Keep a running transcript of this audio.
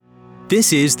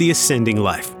This is The Ascending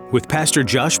Life with Pastor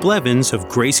Josh Blevins of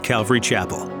Grace Calvary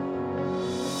Chapel.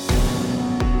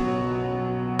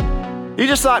 You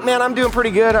just thought, man, I'm doing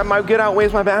pretty good. My good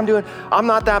outweighs my bad. I'm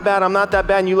not that bad. I'm not that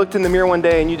bad. And you looked in the mirror one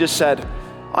day and you just said,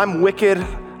 I'm wicked.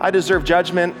 I deserve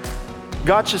judgment.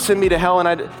 God should send me to hell.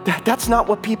 And that's not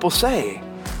what people say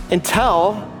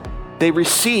until they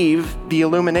receive the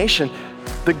illumination.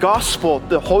 The gospel,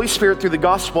 the Holy Spirit through the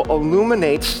gospel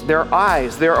illuminates their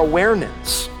eyes, their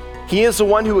awareness. He is the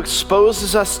one who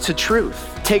exposes us to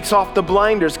truth, takes off the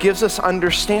blinders, gives us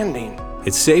understanding.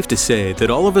 It's safe to say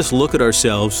that all of us look at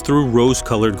ourselves through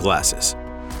rose-colored glasses.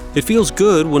 It feels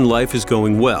good when life is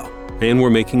going well and we're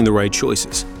making the right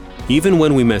choices. Even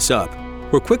when we mess up,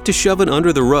 we're quick to shove it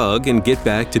under the rug and get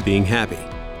back to being happy.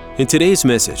 In today's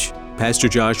message, Pastor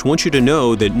Josh wants you to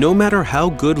know that no matter how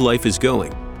good life is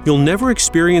going, you'll never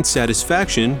experience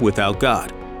satisfaction without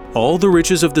God. All the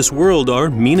riches of this world are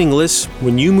meaningless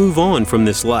when you move on from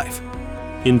this life.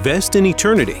 Invest in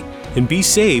eternity and be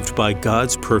saved by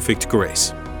God's perfect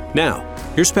grace. Now,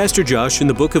 here's Pastor Josh in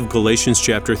the book of Galatians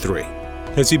chapter 3,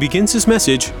 as he begins his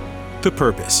message, The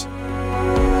Purpose.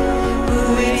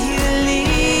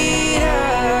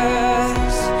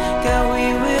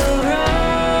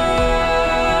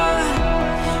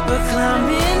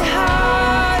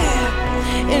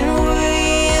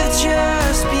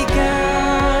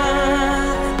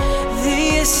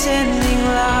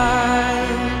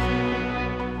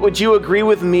 Would you agree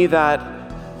with me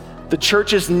that the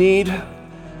church's need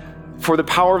for the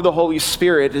power of the Holy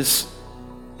Spirit is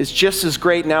just as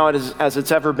great now as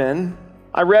it's ever been?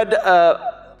 I read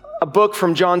a book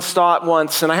from John Stott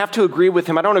once, and I have to agree with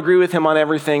him. I don't agree with him on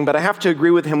everything, but I have to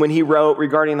agree with him when he wrote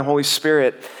regarding the Holy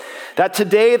Spirit, that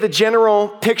today the general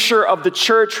picture of the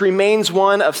church remains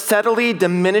one of steadily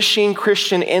diminishing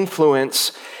Christian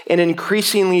influence in an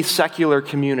increasingly secular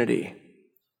community.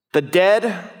 The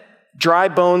dead, dry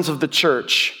bones of the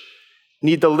church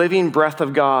need the living breath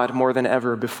of God more than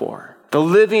ever before. The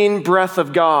living breath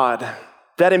of God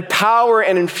that empower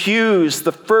and infuse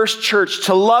the first church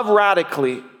to love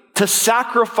radically, to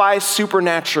sacrifice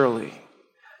supernaturally,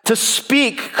 to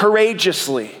speak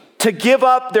courageously, to give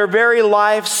up their very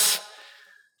lives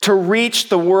to reach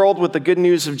the world with the good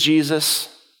news of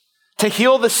Jesus, to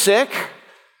heal the sick,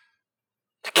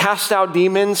 to cast out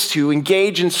demons, to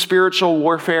engage in spiritual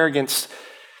warfare against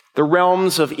the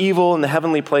realms of evil in the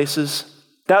heavenly places.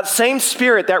 That same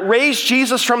Spirit that raised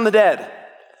Jesus from the dead,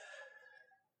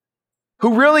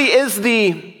 who really is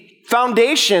the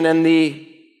foundation and the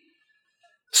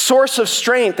source of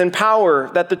strength and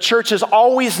power that the church has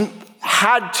always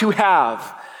had to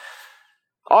have.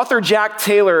 Author Jack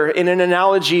Taylor, in an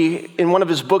analogy in one of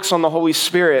his books on the Holy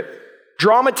Spirit,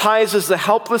 dramatizes the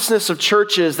helplessness of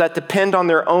churches that depend on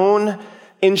their own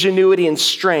ingenuity and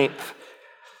strength.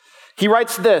 He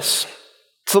writes this.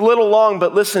 It's a little long,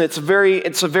 but listen, it's a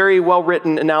very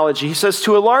well-written analogy. He says,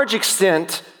 to a large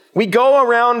extent, we go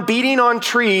around beating on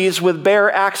trees with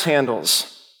bare axe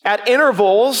handles. At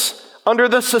intervals, under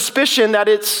the suspicion that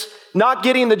it's not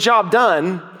getting the job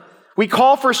done, we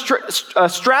call for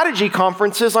strategy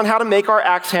conferences on how to make our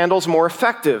axe handles more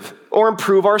effective or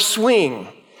improve our swing.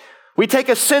 We take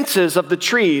a census of the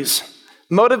trees,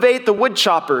 motivate the wood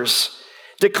choppers,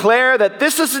 declare that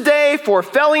this is a day for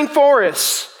felling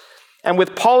forests, and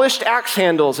with polished axe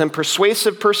handles and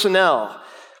persuasive personnel,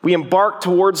 we embark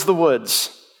towards the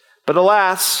woods. But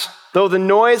alas, though the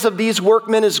noise of these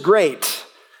workmen is great,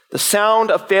 the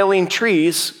sound of failing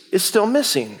trees is still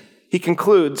missing. He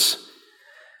concludes,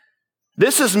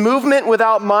 this is movement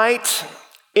without might,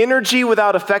 energy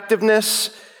without effectiveness,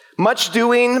 much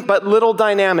doing but little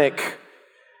dynamic.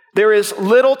 There is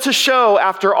little to show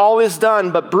after all is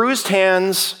done but bruised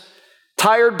hands,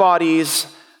 tired bodies,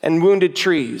 and wounded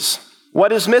trees.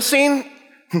 What is missing?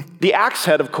 The axe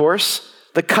head, of course,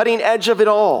 the cutting edge of it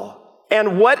all.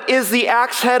 And what is the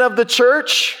axe head of the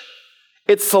church?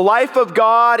 It's the life of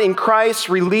God in Christ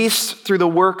released through the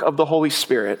work of the Holy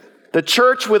Spirit. The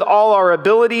church, with all our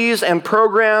abilities and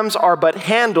programs, are but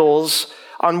handles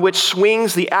on which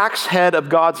swings the axe head of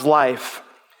God's life.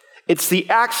 It's the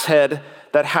axe head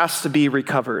that has to be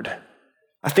recovered.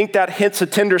 I think that hits a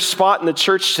tender spot in the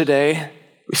church today.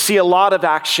 We see a lot of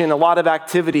action, a lot of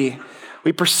activity.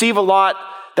 We perceive a lot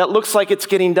that looks like it's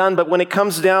getting done, but when it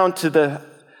comes down to the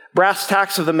brass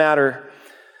tacks of the matter,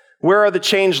 where are the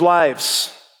changed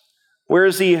lives? Where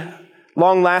is the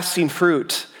long-lasting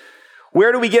fruit?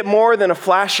 Where do we get more than a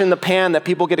flash in the pan that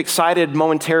people get excited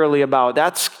momentarily about?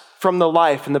 That's from the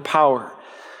life and the power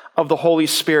of the Holy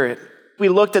Spirit. We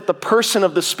looked at the person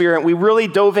of the Spirit. We really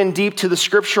dove in deep to the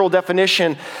scriptural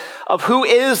definition of who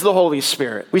is the Holy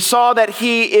Spirit. We saw that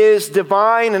he is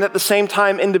divine and at the same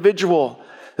time individual.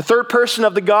 The third person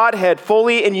of the Godhead,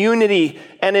 fully in unity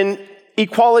and in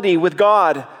equality with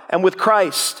God and with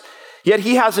Christ. Yet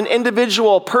he has an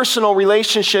individual, personal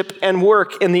relationship and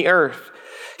work in the earth.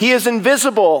 He is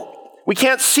invisible. We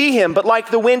can't see him, but like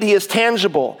the wind, he is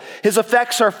tangible. His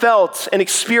effects are felt and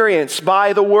experienced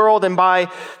by the world and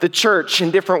by the church in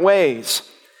different ways.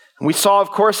 And we saw, of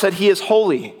course, that he is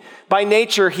holy. By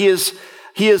nature, he is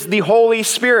the Holy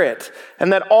Spirit,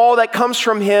 and that all that comes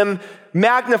from him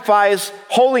magnifies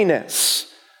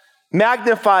holiness,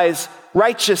 magnifies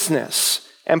righteousness,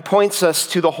 and points us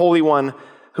to the Holy One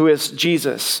who is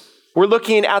Jesus. We're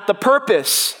looking at the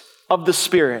purpose of the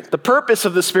Spirit, the purpose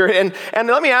of the Spirit. And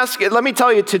let me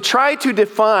tell you, to try to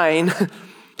define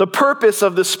the purpose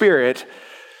of the Spirit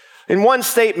in one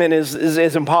statement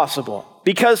is impossible,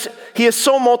 because he is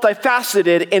so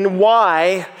multifaceted in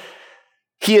why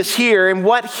he is here and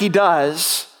what he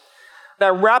does,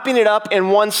 that wrapping it up in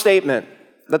one statement,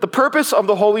 that the purpose of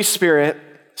the Holy Spirit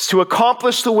is to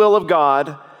accomplish the will of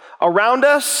God around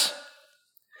us,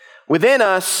 within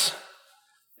us,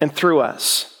 and through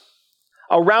us.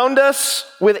 Around us,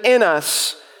 within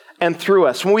us, and through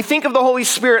us. When we think of the Holy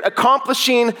Spirit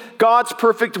accomplishing God's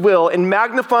perfect will in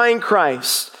magnifying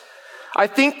Christ, I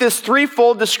think this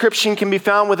threefold description can be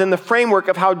found within the framework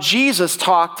of how Jesus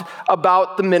talked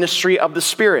about the ministry of the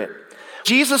Spirit.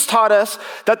 Jesus taught us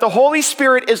that the Holy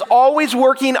Spirit is always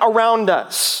working around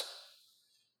us.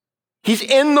 He's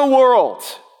in the world,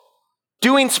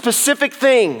 doing specific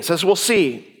things, as we'll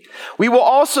see. We will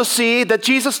also see that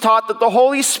Jesus taught that the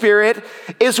Holy Spirit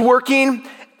is working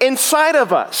inside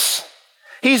of us.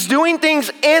 He's doing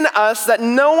things in us that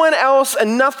no one else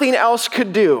and nothing else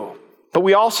could do. But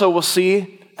we also will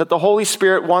see that the Holy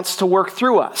Spirit wants to work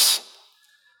through us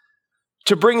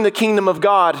to bring the kingdom of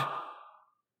God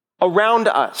around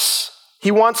us.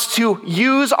 He wants to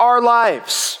use our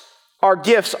lives, our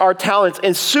gifts, our talents,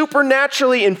 and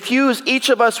supernaturally infuse each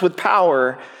of us with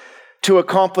power to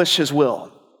accomplish his will.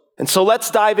 And so let's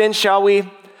dive in, shall we?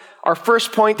 Our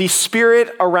first point, the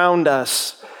Spirit around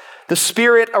us. The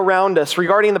Spirit around us.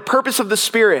 Regarding the purpose of the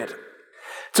Spirit,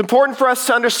 it's important for us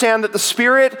to understand that the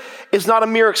Spirit is not a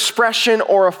mere expression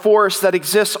or a force that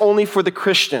exists only for the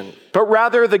Christian, but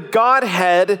rather the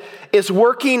Godhead is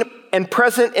working and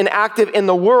present and active in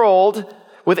the world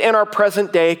within our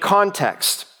present day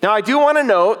context. Now, I do want to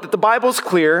note that the Bible is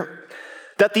clear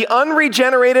that the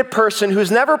unregenerated person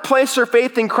who's never placed their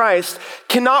faith in Christ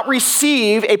cannot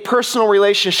receive a personal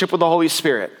relationship with the Holy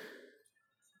Spirit.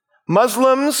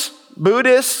 Muslims,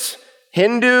 Buddhists,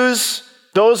 Hindus,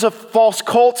 those of false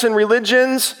cults and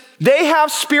religions, they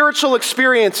have spiritual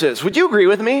experiences. Would you agree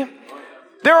with me?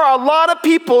 There are a lot of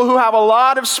people who have a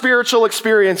lot of spiritual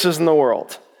experiences in the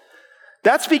world.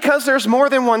 That's because there's more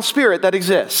than one spirit that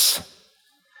exists.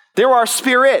 There are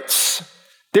spirits.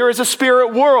 There is a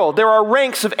spirit world. There are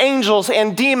ranks of angels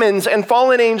and demons and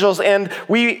fallen angels, and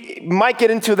we might get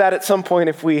into that at some point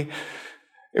if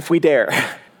we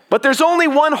dare. But there's only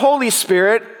one Holy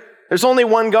Spirit. There's only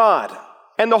one God.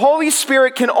 And the Holy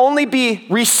Spirit can only be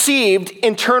received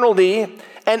internally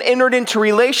and entered into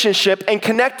relationship and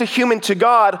connect a human to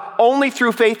God only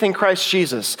through faith in Christ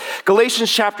Jesus.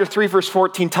 Galatians chapter 3, verse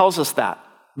 14 tells us that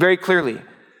very clearly.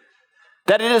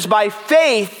 That it is by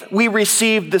faith we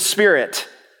receive the Spirit.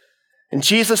 And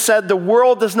Jesus said, the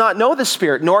world does not know the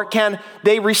Spirit, nor can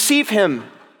they receive him,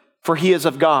 for he is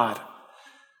of God.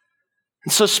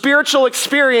 And so spiritual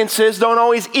experiences don't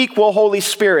always equal Holy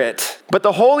Spirit, but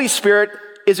the Holy Spirit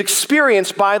is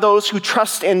experienced by those who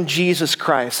trust in Jesus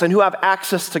Christ and who have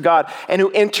access to God and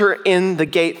who enter in the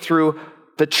gate through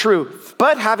the truth.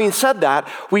 But having said that,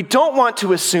 we don't want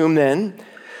to assume then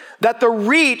that the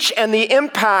reach and the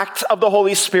impact of the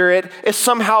Holy Spirit is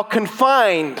somehow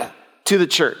confined to the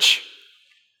church.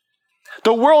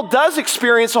 The world does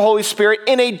experience the Holy Spirit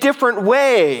in a different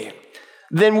way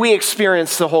than we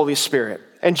experience the Holy Spirit.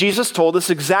 And Jesus told us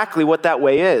exactly what that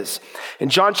way is. In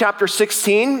John chapter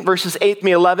 16, verses 8 and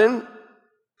 11,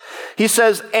 he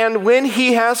says, and when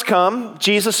he has come,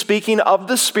 Jesus speaking of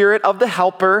the Spirit, of the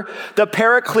Helper, the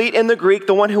Paraclete in the Greek,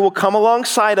 the one who will come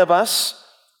alongside of us,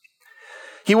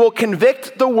 he will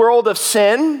convict the world of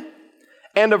sin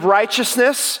and of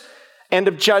righteousness and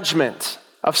of judgment.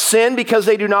 Of sin, because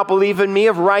they do not believe in me.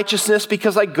 Of righteousness,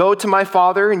 because I go to my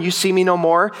Father and you see me no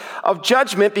more. Of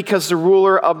judgment, because the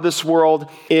ruler of this world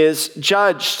is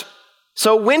judged.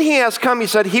 So when he has come, he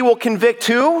said, he will convict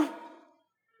who?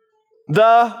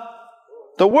 The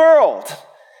world.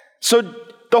 So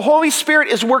The Holy Spirit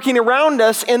is working around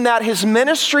us in that his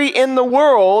ministry in the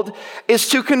world is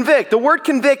to convict. The word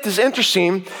convict is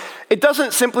interesting. It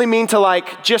doesn't simply mean to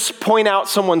just point out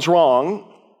someone's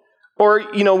wrong. Or,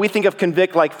 we think of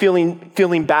convict like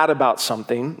feeling bad about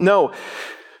something. No,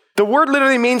 the word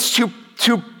literally means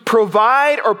to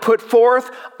provide or put forth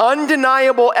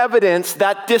undeniable evidence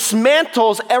that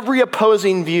dismantles every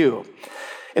opposing view.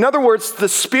 In other words, the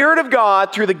Spirit of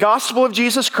God, through the gospel of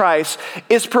Jesus Christ,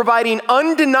 is providing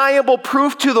undeniable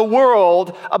proof to the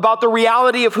world about the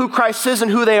reality of who Christ is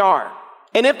and who they are.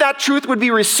 And if that truth would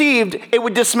be received, it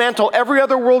would dismantle every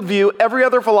other worldview, every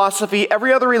other philosophy,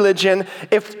 every other religion,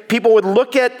 if people would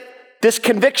look at this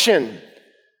conviction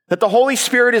that the Holy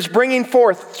Spirit is bringing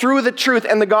forth through the truth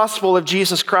and the gospel of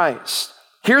Jesus Christ.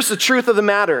 Here's the truth of the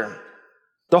matter.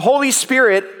 The Holy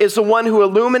Spirit is the one who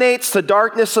illuminates the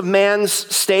darkness of man's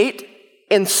state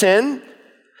in sin,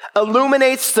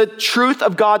 illuminates the truth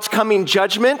of God's coming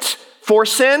judgment for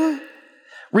sin,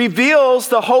 reveals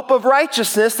the hope of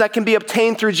righteousness that can be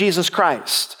obtained through Jesus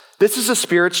Christ. This is the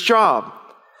Spirit's job.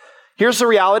 Here's the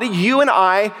reality. You and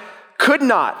I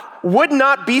would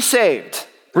not be saved,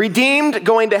 redeemed,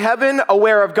 going to heaven,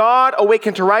 aware of God,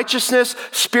 awakened to righteousness,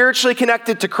 spiritually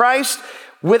connected to Christ,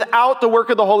 without the work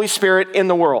of the Holy Spirit in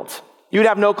the world. You'd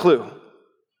have no clue.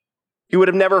 You would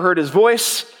have never heard his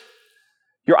voice.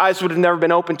 Your eyes would have never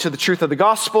been open to the truth of the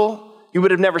gospel. You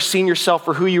would have never seen yourself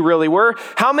for who you really were.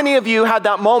 How many of you had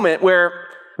that moment where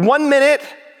 1 minute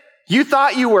you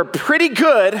thought you were pretty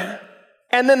good,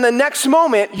 and then the next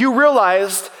moment you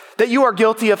realized that you are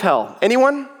guilty of hell?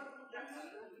 Anyone?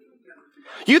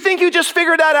 You think you just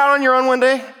figured that out on your own one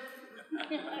day?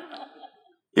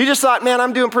 You just thought, man,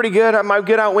 I'm doing pretty good. My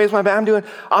good outweighs my bad.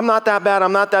 I'm not that bad.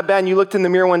 And you looked in the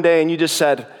mirror one day and you just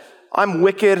said, I'm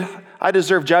wicked. I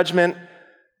deserve judgment.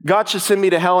 God should send me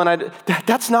to hell. And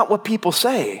that's not what people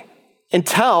say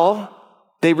until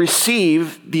they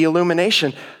receive the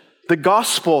illumination. The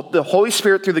gospel, the Holy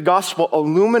Spirit through the gospel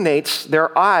illuminates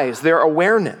their eyes, their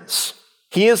awareness.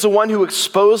 He is the one who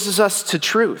exposes us to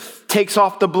truth, takes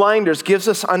off the blinders, gives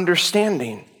us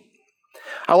understanding.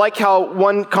 I like how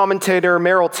one commentator,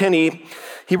 Merrill Tenney,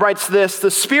 he writes this: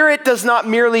 the Spirit does not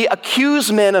merely accuse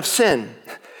men of sin.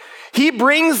 He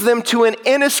brings them to an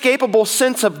inescapable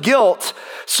sense of guilt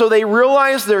so they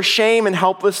realize their shame and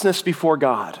helplessness before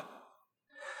God.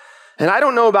 And I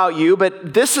don't know about you,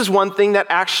 but this is one thing that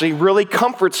actually really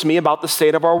comforts me about the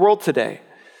state of our world today.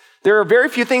 There are very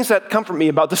few things that comfort me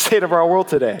about the state of our world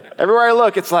today. Everywhere I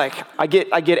look, it's like I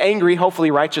get angry,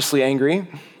 hopefully righteously angry,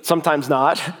 sometimes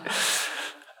not.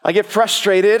 I get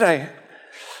frustrated.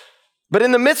 But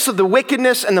in the midst of the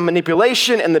wickedness and the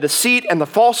manipulation and the deceit and the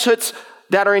falsehoods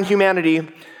that are in humanity,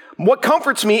 what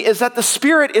comforts me is that the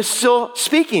Spirit is still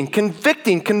speaking,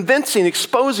 convicting, convincing,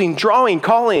 exposing, drawing,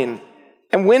 calling.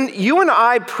 And when you and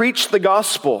I preach the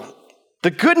gospel, the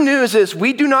good news is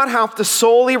we do not have to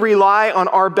solely rely on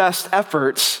our best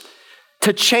efforts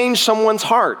to change someone's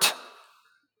heart.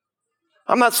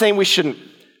 I'm not saying we shouldn't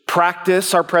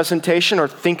practice our presentation or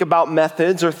think about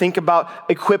methods or think about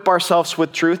equip ourselves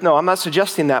with truth. No, I'm not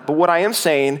suggesting that. But what I am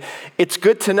saying, it's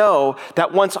good to know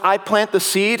that once I plant the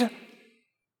seed,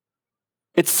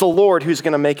 it's the Lord who's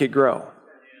going to make it grow.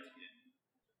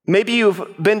 Maybe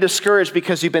you've been discouraged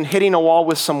because you've been hitting a wall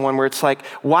with someone where it's like,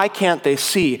 why can't they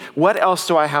see? What else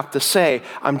do I have to say?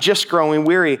 I'm just growing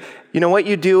weary. You know what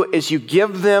you do is you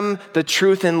give them the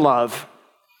truth in love.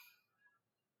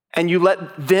 And you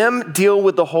let them deal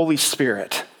with the Holy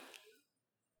Spirit.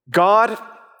 God,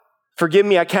 forgive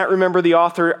me, I can't remember the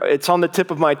author. It's on the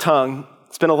tip of my tongue.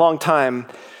 It's been a long time.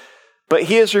 But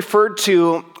he is referred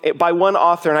to by one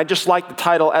author, and I just like the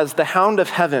title, as the Hound of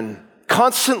Heaven,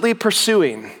 constantly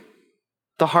pursuing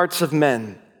the hearts of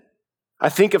men. I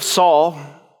think of Saul,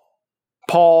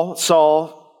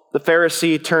 the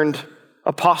Pharisee turned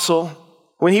apostle.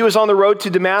 When he was on the road to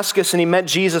Damascus and he met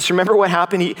Jesus, remember what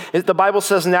happened? The Bible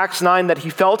says in Acts 9 that he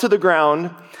fell to the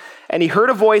ground and he heard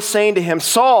a voice saying to him,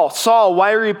 Saul, Saul,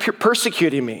 why are you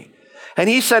persecuting me? And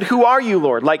he said, who are you,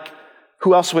 Lord? Like,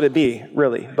 who else would it be,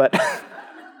 really? But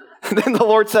then the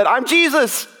Lord said, I'm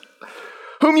Jesus,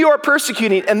 whom you are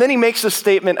persecuting. And then he makes a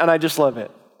statement, and I just love it.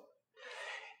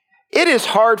 It is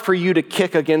hard for you to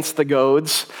kick against the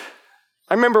goads.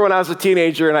 I remember when I was a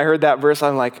teenager and I heard that verse,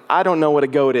 I'm like, I don't know what a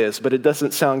goad is, but it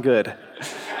doesn't sound good.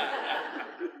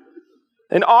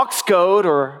 An ox goad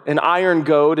or an iron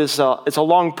goad is a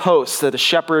long post that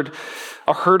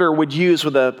a herder would use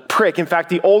with a prick. In fact,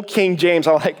 the old King James,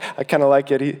 I kind of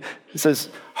like it. He says,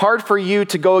 hard for you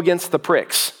to go against the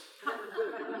pricks.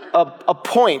 A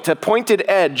pointed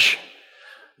edge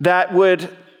that would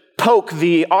poke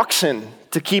the oxen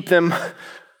to keep them,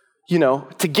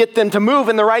 to get them to move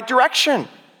in the right direction.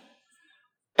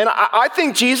 And I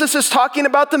think Jesus is talking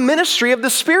about the ministry of the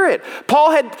Spirit.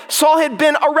 Saul had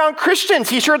been around Christians.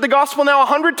 He's heard the gospel now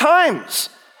 100 times.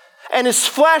 And his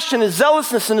flesh and his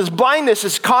zealousness and his blindness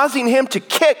is causing him to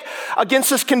kick against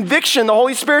this conviction, the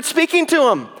Holy Spirit speaking to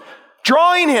him,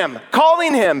 drawing him,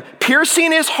 calling him,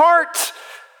 piercing his heart.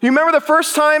 You remember the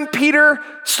first time Peter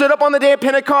stood up on the day of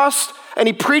Pentecost and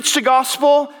he preached the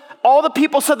gospel? All the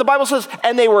people said, the Bible says,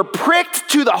 and they were pricked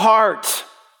to the heart.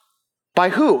 By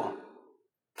who?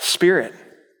 Spirit.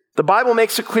 The Bible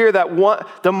makes it clear that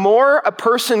the more a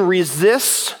person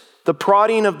resists the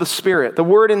prodding of the Spirit, the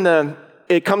word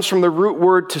it comes from the root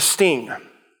word to sting.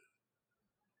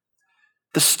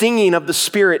 The stinging of the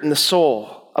Spirit in the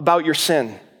soul about your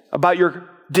sin, about your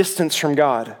distance from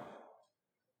God,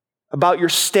 about your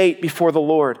state before the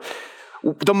Lord.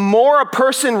 The more a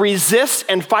person resists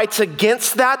and fights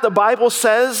against that, the Bible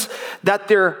says that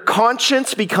their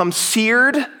conscience becomes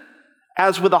seared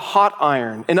as with a hot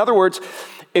iron. In other words,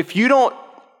 if you don't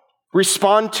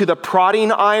respond to the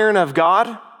prodding iron of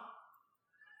God,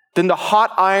 then the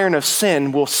hot iron of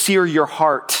sin will sear your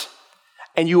heart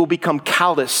and you will become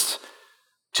calloused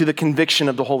to the conviction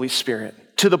of the Holy Spirit,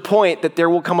 to the point that there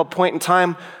will come a point in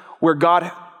time where God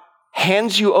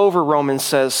hands you over, Romans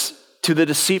says, to the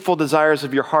deceitful desires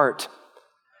of your heart,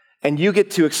 and you get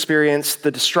to experience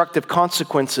the destructive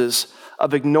consequences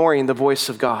of ignoring the voice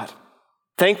of God.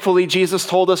 Thankfully, Jesus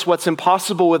told us what's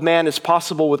impossible with man is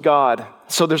possible with God.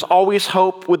 So there's always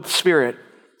hope with the Spirit.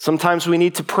 Sometimes we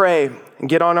need to pray and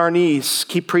get on our knees,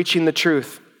 keep preaching the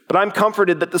truth. But I'm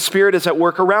comforted that the Spirit is at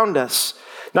work around us.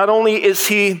 Not only is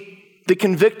he the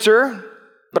convictor,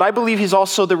 but I believe he's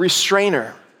also the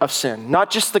restrainer of sin. Not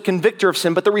just the convictor of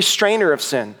sin, but the restrainer of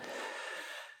sin.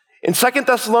 In 2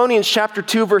 Thessalonians chapter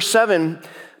 2, verse 7,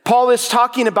 Paul is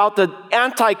talking about the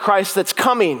Antichrist that's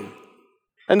coming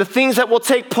and the things that will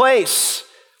take place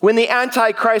when the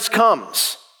Antichrist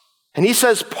comes. And he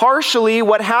says partially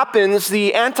what happens,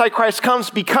 the Antichrist comes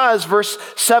because verse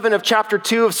 7 of chapter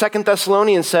 2 of 2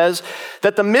 Thessalonians says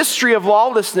that the mystery of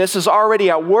lawlessness is already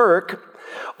at work.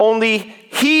 Only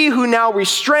he who now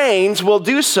restrains will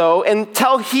do so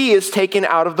until he is taken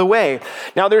out of the way.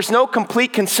 Now, there's no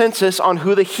complete consensus on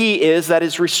who the he is that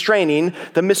is restraining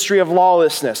the mystery of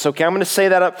lawlessness. Okay, I'm going to say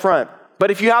that up front.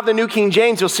 But if you have the New King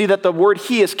James, you'll see that the word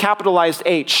he is capitalized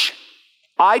H.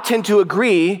 I tend to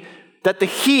agree that the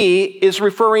he is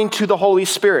referring to the Holy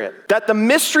Spirit, that the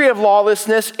mystery of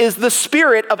lawlessness is the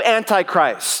spirit of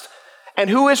Antichrist. And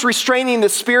who is restraining the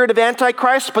spirit of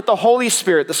Antichrist but the Holy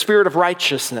Spirit, the spirit of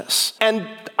righteousness? And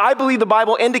I believe the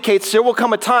Bible indicates there will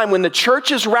come a time when the church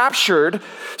is raptured,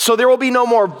 so there will be no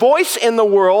more voice in the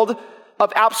world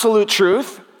of absolute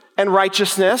truth and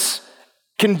righteousness,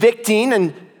 convicting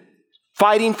and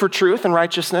fighting for truth and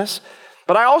righteousness.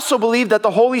 But I also believe that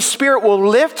the Holy Spirit will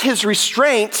lift his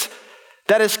restraint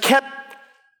that has kept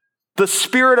the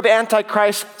spirit of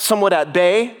Antichrist somewhat at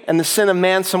bay and the sin of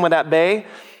man somewhat at bay.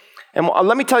 And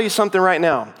let me tell you something right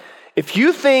now. If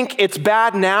you think it's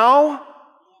bad now,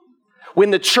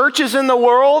 when the church is in the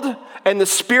world and the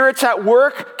Spirit's at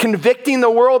work convicting the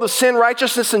world of sin,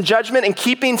 righteousness, and judgment and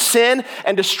keeping sin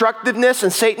and destructiveness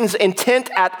and Satan's intent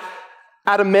at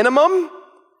a minimum,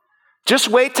 just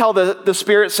wait till the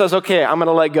Spirit says, okay, I'm going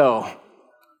to let go.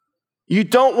 You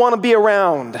don't want to be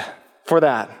around for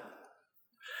that.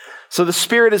 So the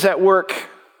Spirit is at work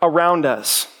around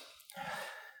us.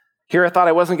 Here I thought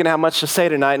I wasn't going to have much to say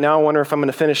tonight. Now I wonder if I'm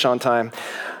going to finish on time.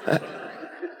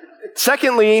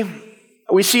 Secondly,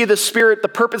 we see the Spirit, the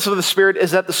purpose of the Spirit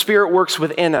is that the Spirit works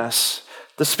within us.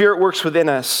 The Spirit works within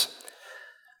us.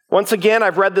 Once again,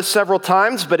 I've read this several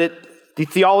times, but the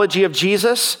theology of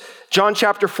Jesus, John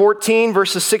chapter 14,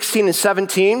 verses 16 and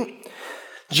 17,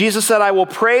 Jesus said, I will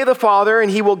pray the Father,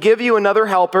 and he will give you another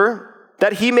helper,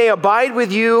 that he may abide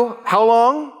with you, how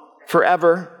long?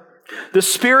 Forever. The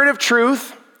Spirit of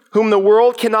truth, whom the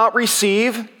world cannot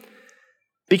receive,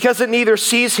 because it neither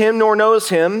sees him nor knows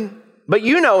him, but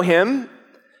you know him,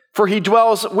 for he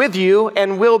dwells with you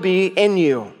and will be in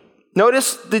you.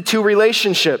 Notice the two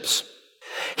relationships.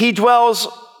 He dwells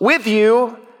with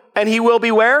you, and he will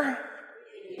be where?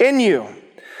 In you.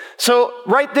 So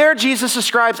right there, Jesus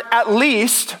describes at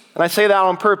least, and I say that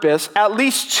on purpose, at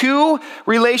least two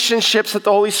relationships that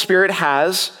the Holy Spirit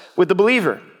has with the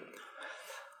believer.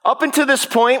 Up until this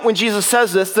point, when Jesus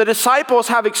says this, the disciples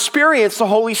have experienced the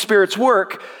Holy Spirit's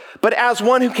work, but as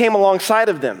one who came alongside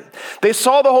of them. They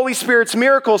saw the Holy Spirit's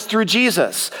miracles through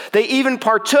Jesus. They even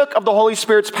partook of the Holy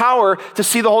Spirit's power to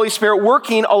see the Holy Spirit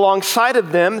working alongside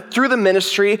of them through the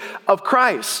ministry of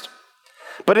Christ.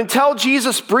 But until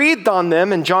Jesus breathed on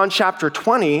them in John chapter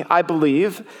 20, I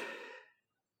believe,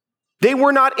 They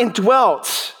were not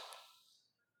indwelt.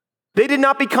 They did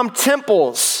not become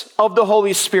temples of the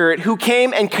Holy Spirit who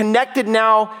came and connected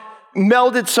now,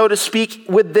 melded, so to speak,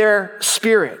 with their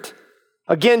spirit.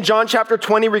 Again, John chapter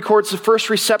 20 records the first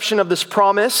reception of this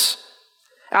promise.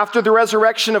 After the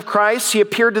resurrection of Christ, he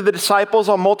appeared to the disciples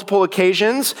on multiple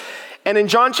occasions. And in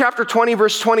John chapter 20,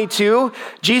 verse 22,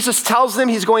 Jesus tells them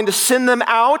he's going to send them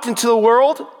out into the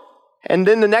world. And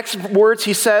then the next words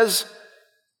he says,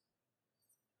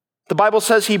 the Bible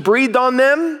says he breathed on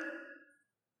them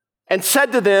and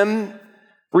said to them,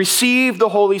 receive the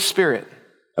Holy Spirit.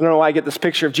 I don't know why I get this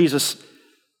picture of Jesus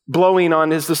blowing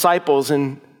on his disciples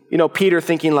and, Peter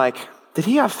thinking like, did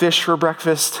he have fish for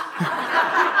breakfast?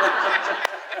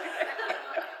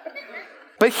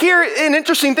 But here, an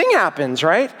interesting thing happens,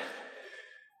 right?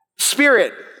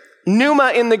 Spirit,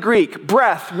 pneuma in the Greek,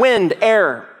 breath, wind,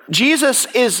 air. Jesus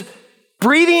is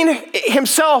breathing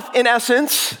himself, in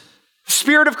essence, the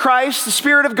Spirit of Christ, the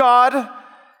Spirit of God,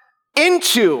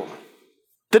 into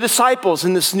the disciples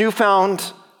in this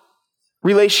newfound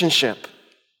relationship.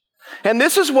 And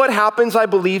this is what happens, I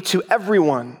believe, to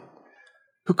everyone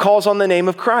who calls on the name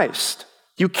of Christ.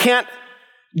 You can't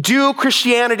do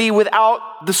Christianity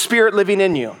without the Spirit living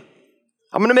in you.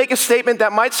 I'm going to make a statement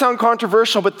that might sound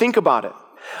controversial, but think about it.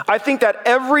 I think that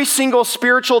every single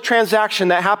spiritual transaction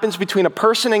that happens between a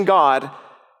person and God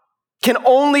can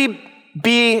only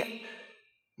be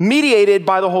mediated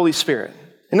by the Holy Spirit.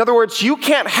 In other words, you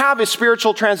can't have a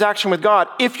spiritual transaction with God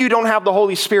if you don't have the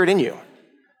Holy Spirit in you.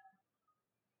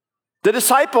 The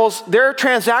disciples, their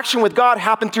transaction with God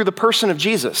happened through the person of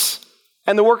Jesus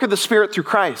and the work of the Spirit through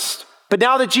Christ. But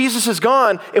now that Jesus is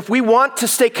gone, if we want to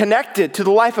stay connected to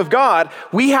the life of God,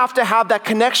 we have to have that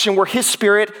connection where his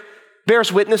Spirit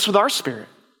bears witness with our spirit.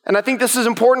 And I think this is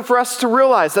important for us to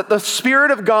realize that the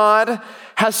Spirit of God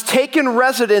has taken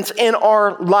residence in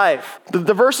our life.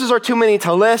 The verses are too many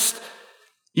to list.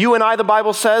 You and I, the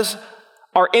Bible says,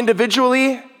 are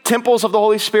individually temples of the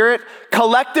Holy Spirit.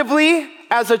 Collectively,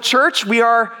 as a church, we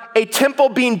are a temple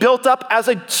being built up as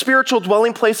a spiritual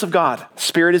dwelling place of God.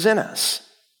 Spirit is in us.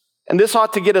 And this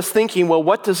ought to get us thinking, well,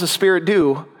 what does the Spirit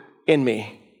do in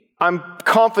me? I'm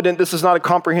confident this is not a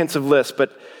comprehensive list,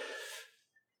 but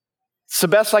it's the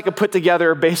best I could put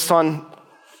together based on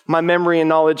my memory and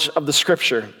knowledge of the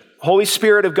Scripture. Holy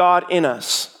Spirit of God in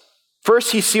us.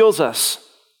 First, he seals us.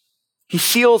 He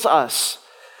seals us.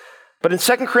 But in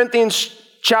 2 Corinthians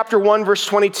chapter 1, verse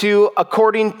 22,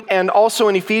 and also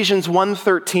in Ephesians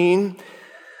 1:13,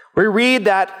 we read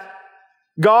that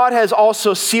God has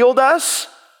also sealed us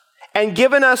and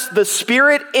given us the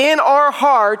Spirit in our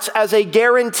hearts as a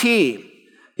guarantee.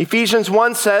 Ephesians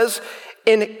 1 says,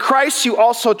 in Christ you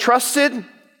also trusted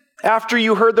after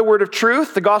you heard the word of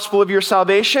truth, the gospel of your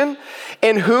salvation,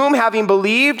 in whom, having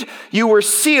believed, you were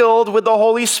sealed with the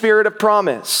Holy Spirit of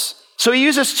promise. So he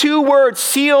uses two words,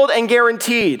 sealed and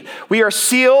guaranteed. We are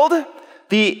sealed,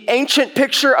 the ancient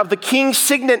picture of the king's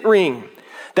signet ring,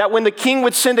 that when the king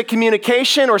would send a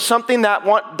communication or something that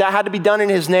had to be done in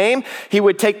his name, he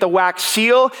would take the wax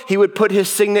seal, he would put his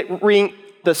signet ring,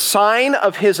 the sign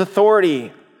of his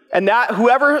authority. And that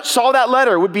whoever saw that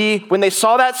letter would be, when they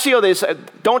saw that seal, they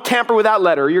said, don't tamper with that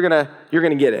letter, you're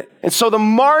gonna get it. And so the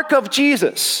mark of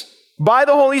Jesus by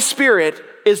the Holy Spirit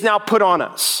is now put on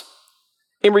us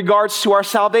in regards to our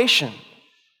salvation.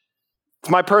 It's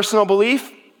my personal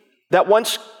belief that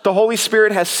once the Holy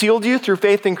Spirit has sealed you through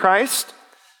faith in Christ,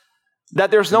 that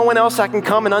there's no one else that can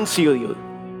come and unseal you.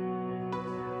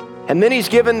 And then he's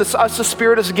given us the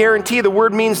Spirit as a guarantee. The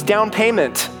word means down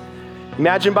payment.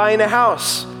 Imagine buying a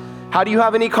house. How do you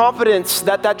have any confidence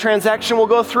that that transaction will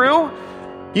go through?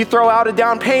 You throw out a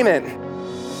down payment.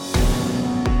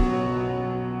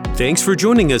 Thanks for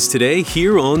joining us today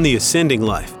here on The Ascending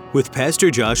Life with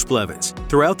Pastor Josh Blevins.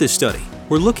 Throughout this study,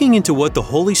 we're looking into what the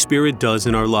Holy Spirit does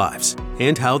in our lives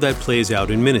and how that plays out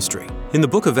in ministry. In the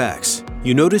book of Acts,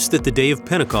 you notice that the day of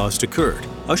Pentecost occurred,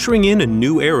 ushering in a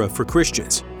new era for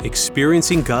Christians,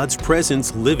 experiencing God's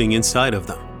presence living inside of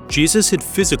them. Jesus had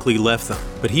physically left them,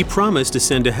 but he promised to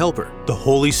send a helper, the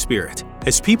Holy Spirit.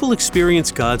 As people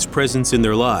experience God's presence in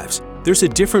their lives, there's a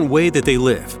different way that they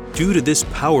live due to this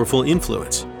powerful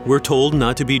influence. We're told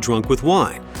not to be drunk with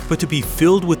wine, but to be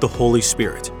filled with the Holy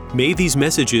Spirit. May these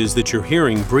messages that you're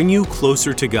hearing bring you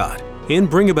closer to God and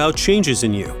bring about changes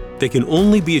in you that can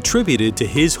only be attributed to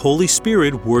His Holy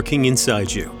Spirit working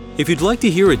inside you. If you'd like to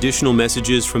hear additional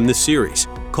messages from this series,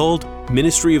 called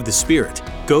Ministry of the Spirit,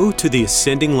 go to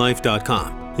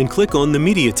theascendinglife.com and click on the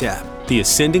Media tab. The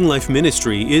Ascending Life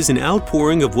Ministry is an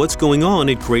outpouring of what's going on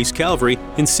at Grace Calvary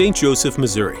in St. Joseph,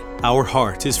 Missouri. Our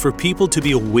heart is for people to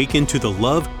be awakened to the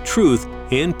love, truth,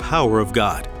 and power of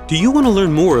God. Do you want to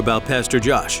learn more about Pastor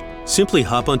Josh? Simply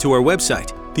hop onto our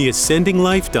website,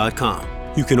 theascendinglife.com.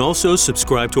 You can also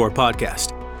subscribe to our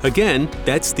podcast. Again,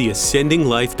 that's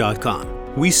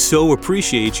theascendinglife.com. We so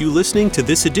appreciate you listening to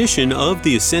this edition of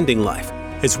The Ascending Life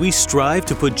as we strive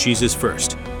to put Jesus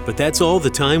first. But that's all the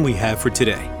time we have for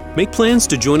today. Make plans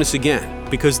to join us again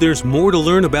because there's more to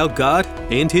learn about God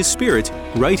and His Spirit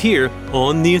right here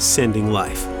on The Ascending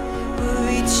Life. We're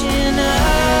reaching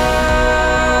up,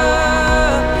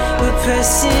 we're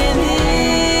pressing in.